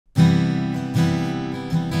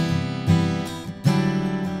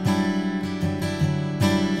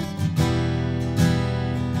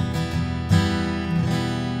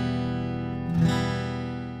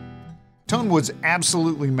Tonewoods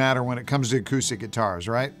absolutely matter when it comes to acoustic guitars,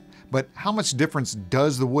 right? But how much difference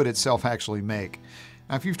does the wood itself actually make?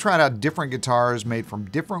 Now, if you've tried out different guitars made from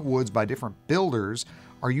different woods by different builders,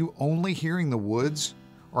 are you only hearing the woods?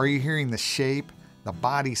 Or are you hearing the shape, the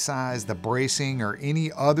body size, the bracing, or any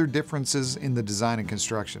other differences in the design and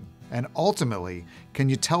construction? And ultimately, can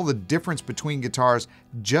you tell the difference between guitars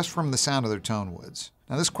just from the sound of their tone woods?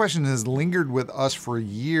 Now, this question has lingered with us for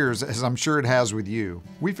years, as I'm sure it has with you.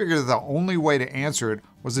 We figured that the only way to answer it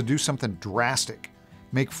was to do something drastic.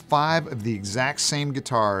 Make 5 of the exact same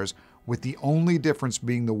guitars with the only difference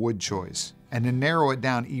being the wood choice. And to narrow it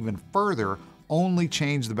down even further, only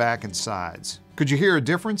change the back and sides. Could you hear a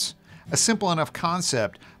difference? A simple enough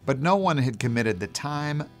concept, but no one had committed the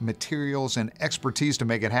time, materials, and expertise to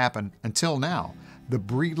make it happen until now. The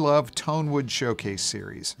Breedlove Tonewood Showcase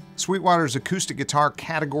Series. Sweetwater's acoustic guitar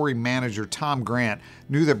category manager, Tom Grant,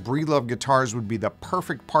 knew that Breedlove guitars would be the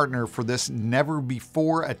perfect partner for this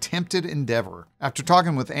never-before attempted endeavor. After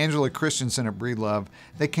talking with Angela Christensen at Breedlove,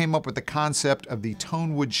 they came up with the concept of the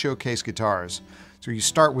Tonewood Showcase guitars. So you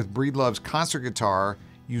start with Breedlove's concert guitar,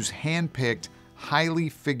 use hand-picked, highly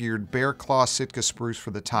figured bear claw Sitka spruce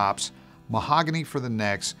for the tops, mahogany for the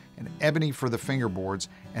necks, and ebony for the fingerboards,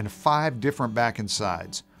 and 5 different back and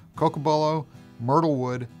sides: cocobolo,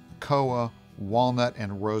 myrtlewood, koa, walnut,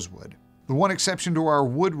 and rosewood. The one exception to our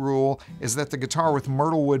wood rule is that the guitar with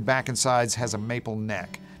myrtlewood back and sides has a maple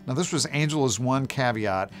neck. Now, this was Angela's one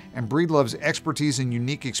caveat, and Breedlove's expertise and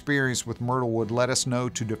unique experience with myrtlewood let us know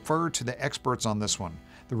to defer to the experts on this one.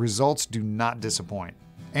 The results do not disappoint.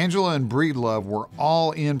 Angela and Breedlove were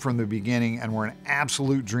all in from the beginning and were an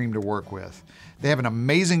absolute dream to work with. They have an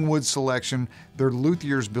amazing wood selection, their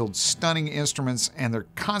luthiers build stunning instruments, and their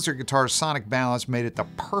concert guitar's sonic balance made it the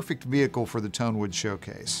perfect vehicle for the Tonewood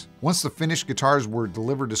Showcase. Once the finished guitars were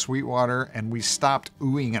delivered to Sweetwater and we stopped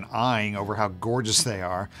oohing and eyeing over how gorgeous they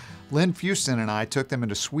are, Lynn Fuston and I took them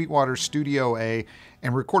into Sweetwater Studio A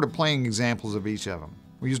and recorded playing examples of each of them.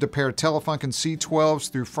 We used a pair of Telefunken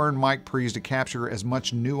C12s through Fern mic pre's to capture as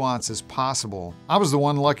much nuance as possible. I was the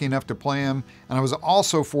one lucky enough to play them, and I was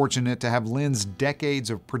also fortunate to have Lynn's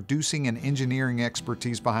decades of producing and engineering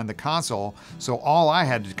expertise behind the console, so all I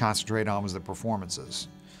had to concentrate on was the performances.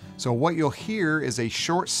 So what you'll hear is a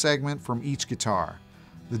short segment from each guitar.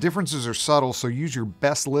 The differences are subtle, so use your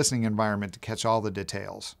best listening environment to catch all the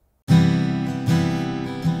details.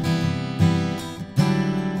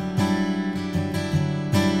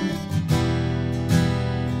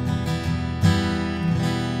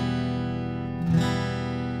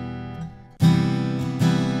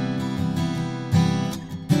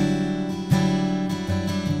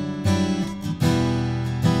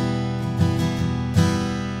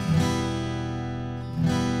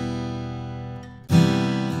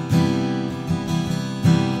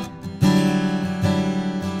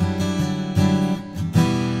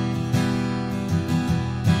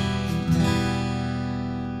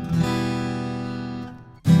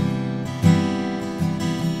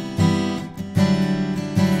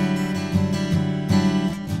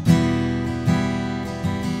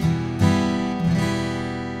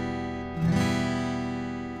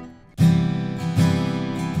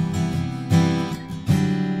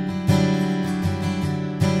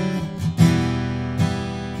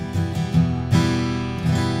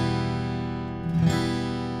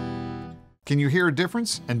 Can you hear a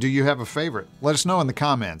difference? And do you have a favorite? Let us know in the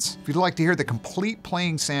comments. If you'd like to hear the complete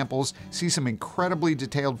playing samples, see some incredibly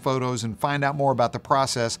detailed photos, and find out more about the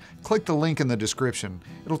process, click the link in the description.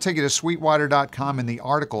 It'll take you to sweetwater.com in the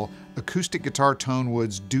article, Acoustic Guitar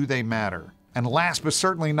Tonewoods, Do They Matter? And last but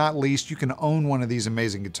certainly not least, you can own one of these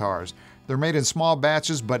amazing guitars. They're made in small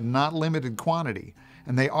batches, but not limited quantity.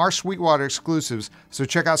 And they are Sweetwater exclusives, so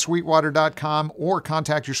check out sweetwater.com or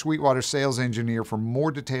contact your Sweetwater sales engineer for more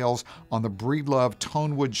details on the Breedlove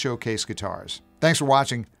Tonewood Showcase guitars. Thanks for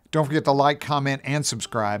watching. Don't forget to like, comment, and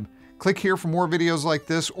subscribe. Click here for more videos like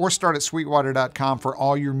this, or start at sweetwater.com for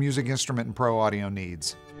all your music instrument and pro audio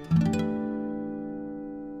needs.